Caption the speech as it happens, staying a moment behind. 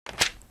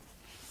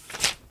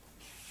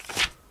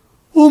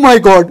Oh my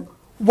God,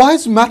 why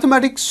is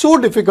mathematics so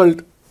difficult?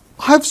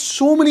 I have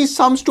so many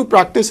sums to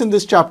practice in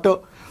this chapter.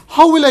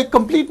 How will I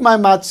complete my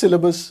math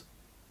syllabus?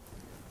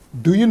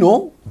 Do you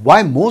know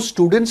why most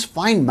students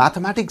find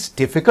mathematics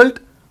difficult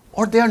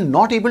or they are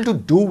not able to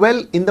do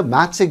well in the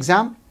maths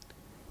exam?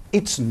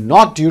 It's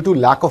not due to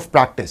lack of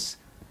practice.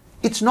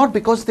 It's not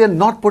because they are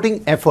not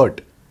putting effort.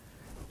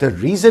 The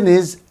reason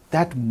is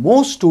that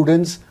most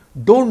students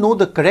don't know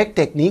the correct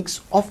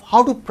techniques of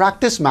how to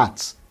practice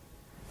maths.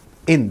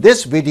 In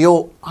this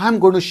video, I'm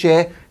going to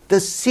share the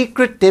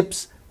secret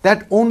tips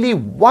that only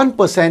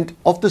 1%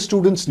 of the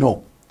students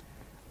know.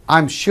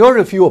 I'm sure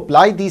if you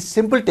apply these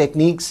simple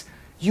techniques,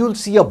 you'll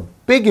see a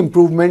big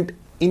improvement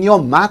in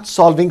your math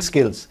solving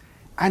skills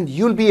and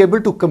you'll be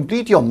able to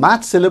complete your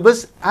math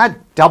syllabus at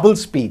double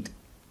speed.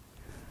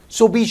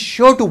 So be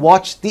sure to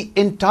watch the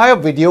entire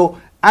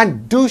video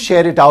and do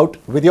share it out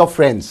with your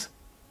friends.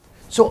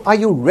 So are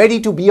you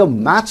ready to be a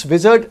maths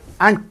wizard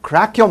and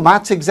crack your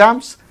maths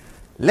exams?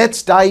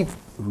 Let's dive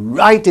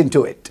right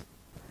into it.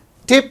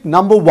 Tip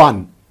number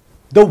 1,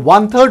 the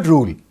 1/3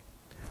 rule.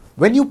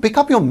 When you pick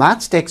up your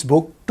maths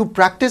textbook to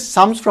practice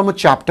sums from a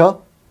chapter,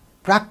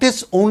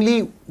 practice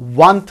only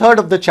 1/3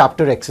 of the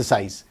chapter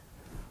exercise.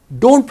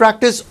 Don't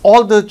practice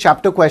all the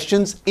chapter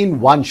questions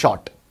in one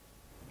shot.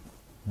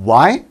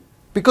 Why?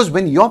 Because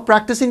when you're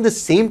practicing the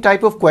same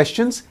type of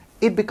questions,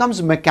 it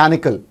becomes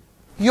mechanical.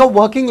 You're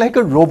working like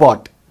a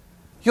robot.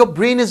 Your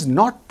brain is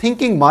not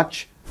thinking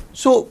much,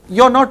 so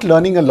you're not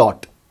learning a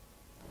lot.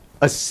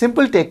 A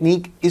simple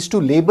technique is to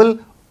label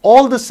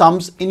all the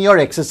sums in your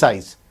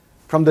exercise,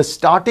 from the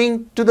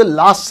starting to the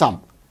last sum,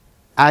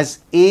 as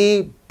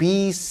A,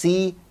 B,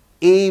 C,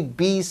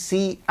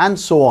 and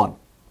so on.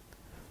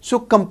 So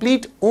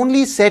complete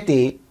only set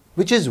A,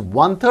 which is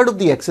 1/3 of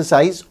the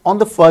exercise, on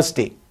the first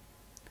day.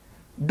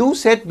 Do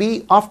set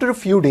B after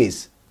a few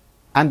days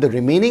and the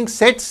remaining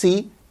set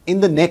C in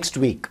the next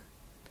week.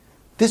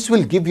 This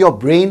will give your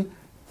brain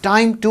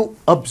time to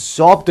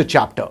absorb the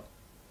chapter.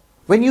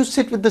 When you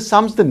sit with the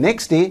sums the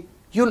next day,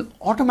 you'll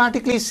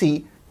automatically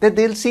see that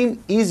they'll seem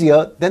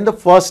easier than the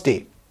first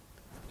day.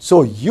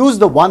 So use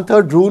the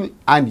 1/3 rule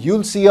and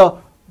you'll see a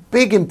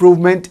big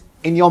improvement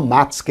in your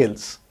math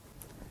skills.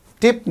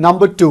 Tip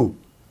number 2,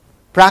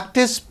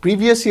 practice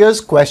previous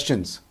year's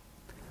questions.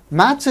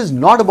 Maths is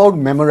not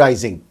about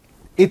memorizing.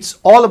 It's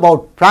all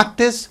about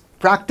practice,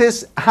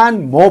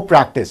 and more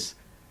practice.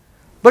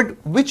 But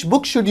which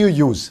book should you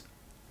use?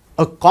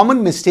 A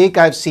common mistake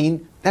I've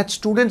seen that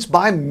students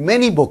buy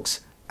many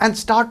books and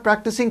start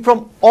practicing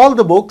from all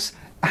the books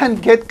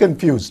and get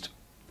confused.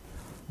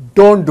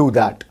 Don't do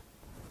that.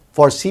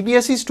 For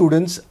CBSE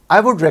students, I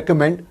would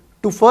recommend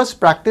to first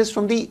practice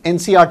from the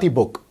NCERT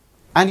book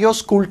and your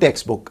school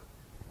textbook.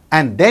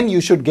 And then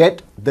you should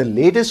get the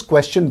latest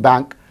question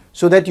bank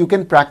so that you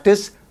can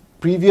practice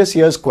previous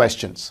year's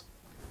questions.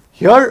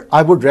 Here,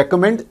 I would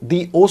recommend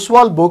the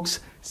Oswald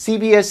books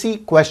CBSE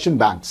question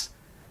banks.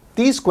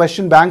 These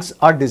question banks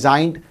are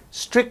designed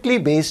strictly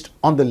based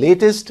on the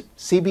latest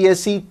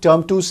CBSE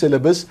Term 2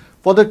 syllabus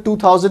for the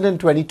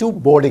 2022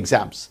 board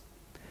exams.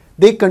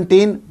 They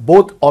contain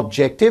both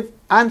objective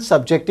and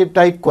subjective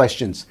type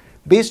questions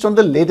based on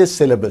the latest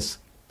syllabus.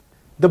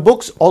 The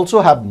books also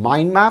have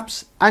mind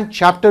maps and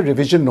chapter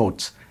revision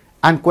notes,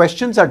 and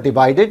questions are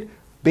divided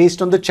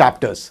based on the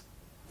chapters.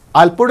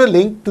 I'll put a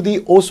link to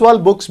the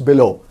Oswald books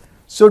below,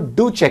 so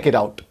do check it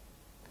out.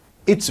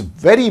 It's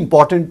very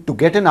important to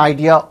get an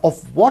idea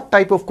of what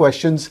type of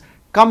questions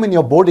come in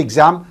your board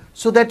exam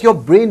so that your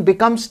brain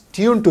becomes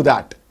tuned to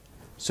that.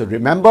 So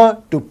remember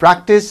to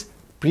practice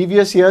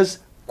previous year's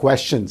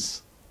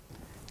questions.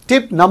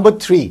 Tip number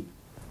 3,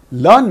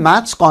 learn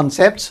maths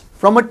concepts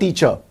from a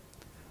teacher.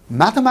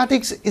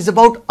 Mathematics is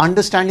about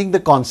understanding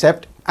the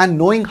concept and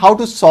knowing how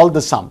to solve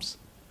the sums.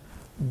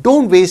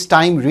 Don't waste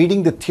time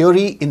reading the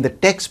theory in the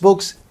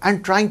textbooks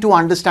and trying to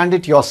understand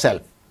it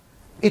yourself.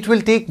 It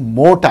will take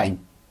more time.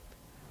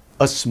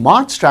 A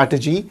smart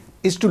strategy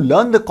is to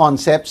learn the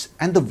concepts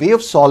and the way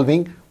of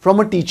solving from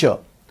a teacher,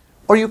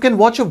 or you can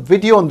watch a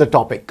video on the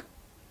topic.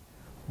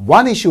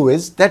 One issue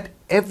is that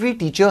every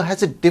teacher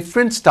has a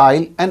different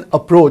style and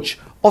approach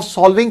of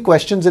solving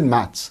questions in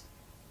maths.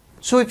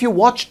 So if you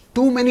watch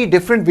too many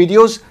different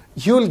videos,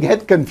 you'll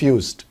get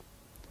confused.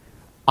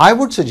 I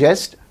would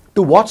suggest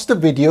to watch the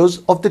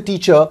videos of the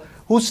teacher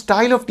whose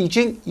style of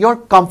teaching you're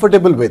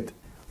comfortable with.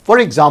 For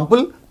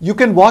example, you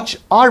can watch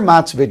our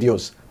maths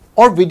videos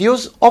or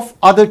videos of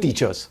other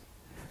teachers.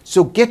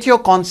 So get your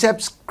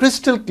concepts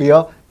crystal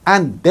clear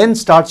and then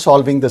start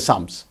solving the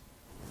sums.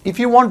 If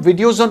you want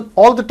videos on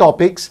all the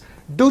topics,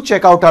 do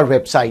check out our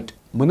website,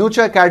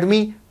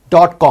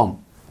 manochaacademy.com.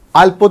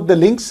 I'll put the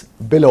links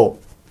below.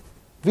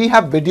 We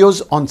have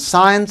videos on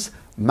science,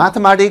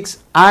 mathematics,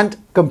 and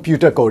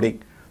computer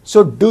coding.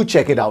 So do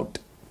check it out.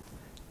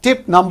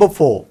 Tip number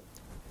 4,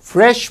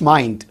 fresh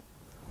mind.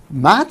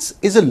 Maths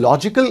is a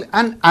logical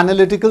and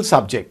analytical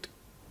subject.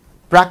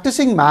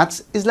 Practicing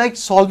maths is like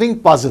solving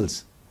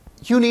puzzles.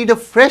 You need a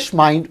fresh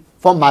mind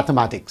for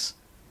mathematics.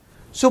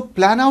 So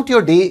plan out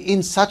your day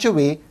in such a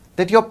way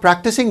that you're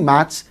practicing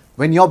maths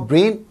when your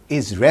brain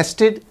is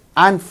rested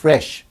and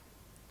fresh.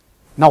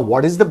 Now,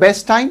 what is the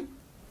best time?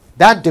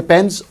 That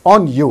depends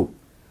on you.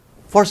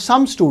 For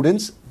some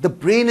students, the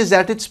brain is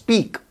at its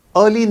peak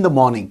early in the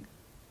morning,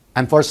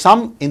 and for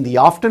some in the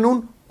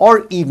afternoon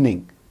or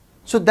evening.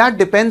 So that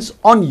depends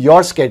on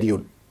your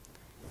schedule.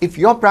 If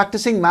you're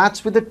practicing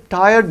maths with a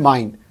tired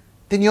mind,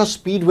 then your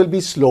speed will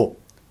be slow.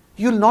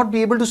 You'll not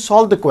be able to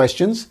solve the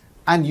questions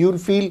and you'll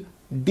feel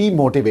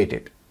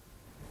demotivated.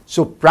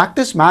 So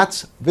practice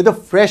maths with a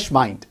fresh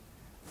mind.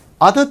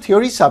 Other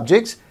theory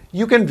subjects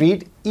you can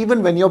read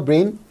even when your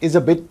brain is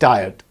a bit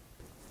tired.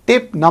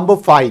 Tip number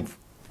 5.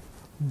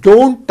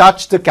 Don't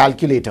touch the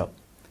calculator.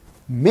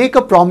 Make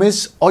a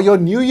promise or your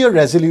New Year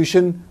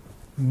resolution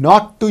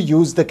not to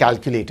use the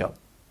calculator.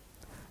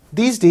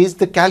 These days,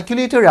 the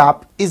calculator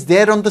app is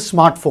there on the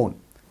smartphone.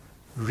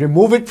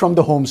 Remove it from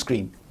the home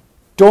screen.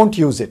 Don't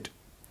use it.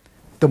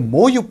 The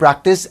more you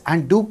practice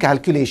and do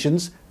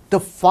calculations, the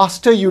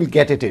faster you'll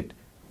get at it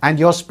and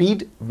your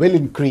speed will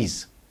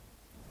increase.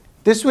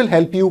 This will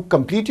help you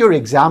complete your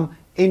exam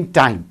in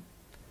time.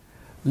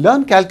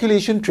 Learn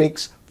calculation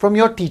tricks from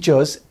your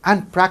teachers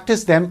and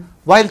practice them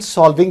while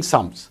solving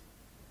sums.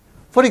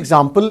 For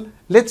example,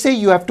 let's say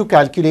you have to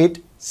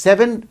calculate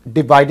 7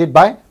 divided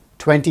by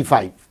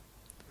 25.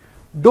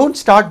 Don't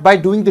start by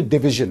doing the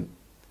division.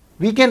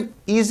 We can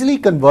easily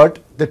convert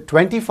the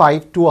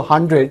 25 to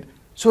 100,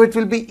 so it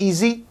will be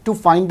easy to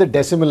find the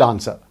decimal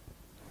answer.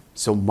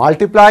 So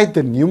multiply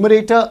the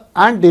numerator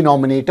and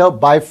denominator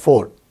by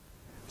 4.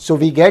 So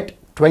we get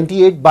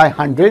 28 by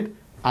 100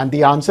 and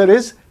the answer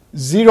is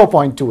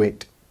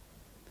 0.28.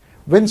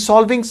 When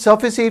solving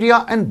surface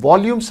area and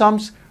volume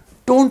sums,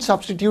 don't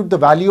substitute the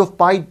value of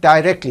pi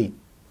directly.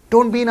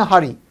 Don't be in a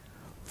hurry.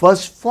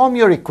 First form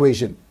your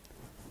equation.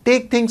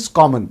 Take things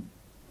common.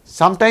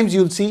 Sometimes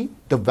you'll see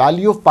the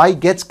value of pi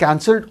gets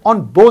cancelled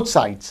on both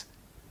sides.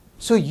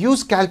 So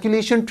use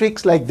calculation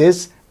tricks like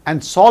this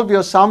and solve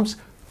your sums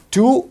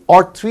 2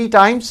 or 3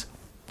 times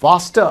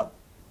faster.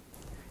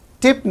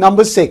 Tip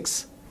number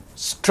 6.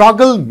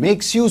 Struggle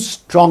makes you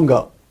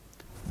stronger.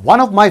 One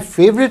of my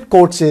favorite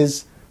quotes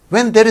is,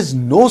 when there is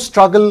no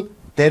struggle,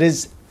 there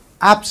is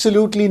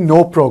absolutely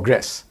no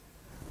progress.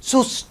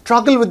 So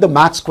struggle with the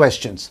maths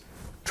questions.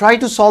 Try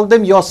to solve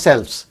them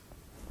yourselves.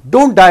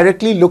 Don't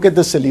directly look at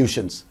the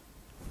solutions,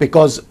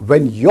 because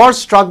when you're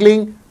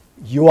struggling,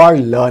 you are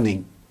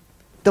learning.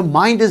 The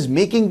mind is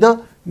making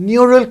the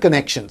neural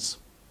connections.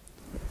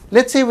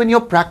 Let's say when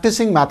you're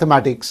practicing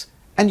mathematics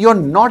and you're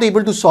not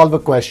able to solve a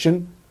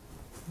question,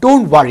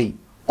 don't worry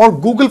or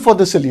Google for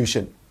the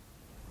solution.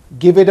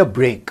 Give it a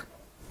break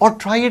or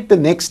try it the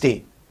next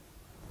day.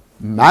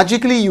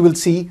 Magically, you will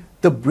see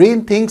the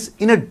brain thinks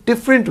in a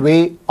different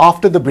way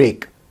after the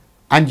break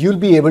and you'll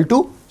be able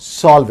to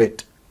solve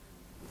it.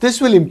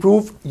 This will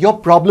improve your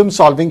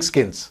problem-solving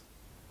skills.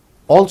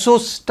 Also,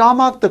 star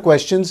mark the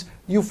questions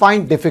you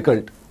find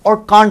difficult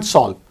or can't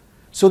solve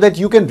so that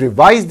you can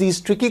revise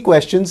these tricky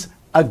questions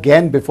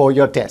again before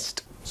your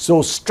test.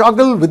 So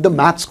struggle with the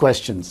maths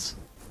questions.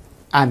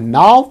 And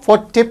now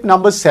for tip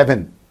number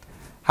 7.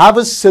 Have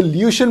a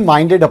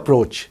solution-minded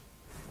approach.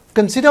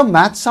 Consider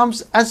math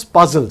sums as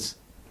puzzles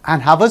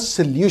and have a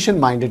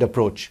solution-minded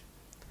approach.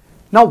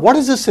 Now, what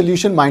is a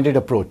solution-minded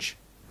approach?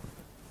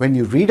 When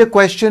you read a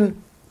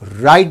question,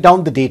 write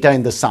down the data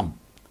in the sum.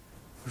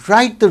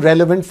 Write the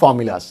relevant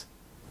formulas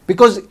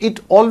because it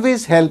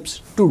always helps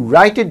to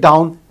write it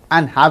down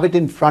and have it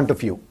in front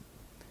of you.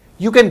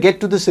 You can get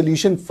to the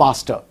solution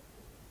faster.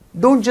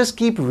 Don't just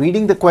keep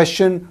reading the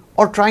question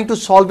or trying to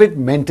solve it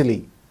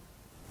mentally.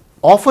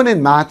 Often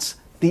in maths,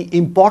 the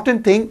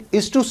important thing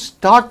is to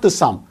start the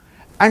sum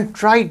and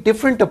try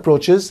different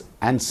approaches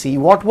and see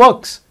what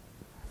works.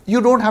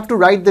 You don't have to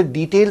write the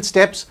detailed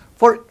steps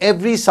for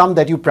every sum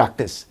that you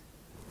practice.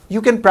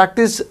 You can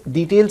practice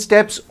detailed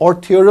steps or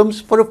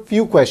theorems for a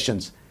few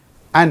questions,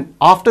 and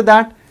after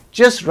that,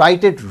 just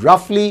write it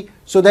roughly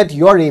so that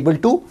you are able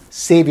to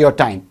save your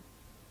time.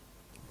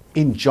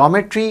 In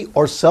geometry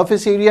or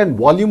surface area and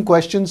volume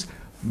questions,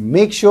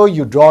 make sure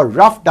you draw a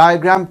rough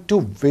diagram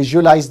to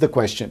visualize the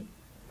question.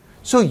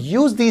 So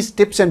use these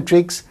tips and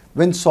tricks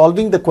when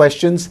solving the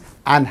questions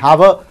and have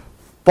a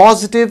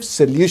positive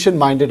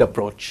solution-minded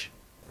approach.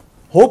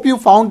 Hope you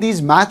found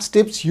these maths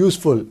tips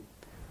useful.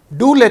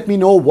 Do let me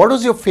know what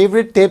was your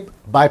favorite tip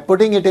by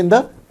putting it in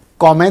the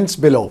comments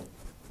below.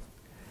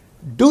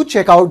 Do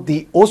check out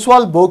the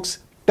Oswald Books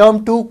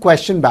Term 2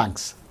 question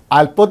banks.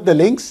 I'll put the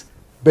links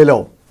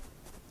below.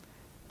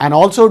 And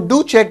also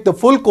do check the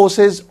full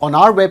courses on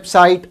our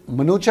website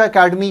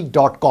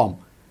manochaacademy.com.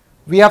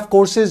 We have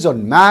courses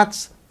on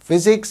maths,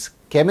 physics,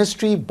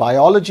 chemistry,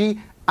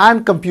 biology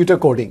and computer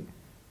coding.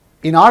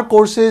 In our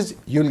courses,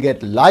 you'll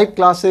get live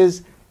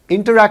classes,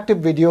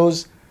 interactive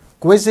videos,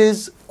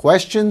 quizzes,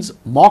 questions,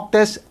 mock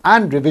tests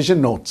and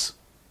revision notes.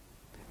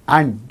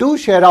 And do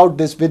share out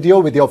this video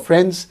with your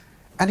friends.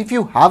 And if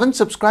you haven't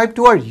subscribed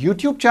to our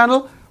YouTube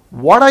channel,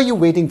 what are you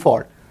waiting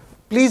for?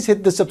 Please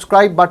hit the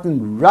subscribe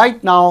button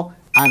right now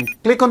and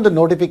click on the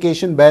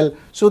notification bell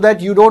so that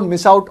you don't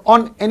miss out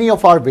on any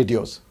of our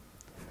videos.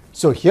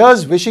 So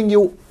here's wishing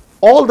you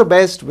all the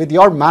best with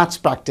your maths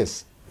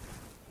practice.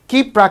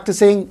 Keep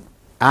practicing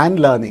and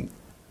learning.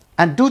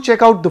 And do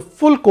check out the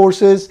full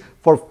courses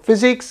for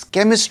physics,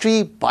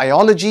 chemistry,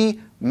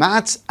 biology,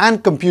 maths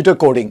and computer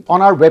coding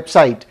on our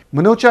website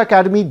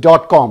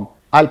manochaacademy.com.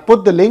 I'll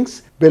put the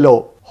links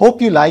below.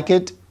 Hope you like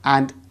it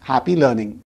and happy learning.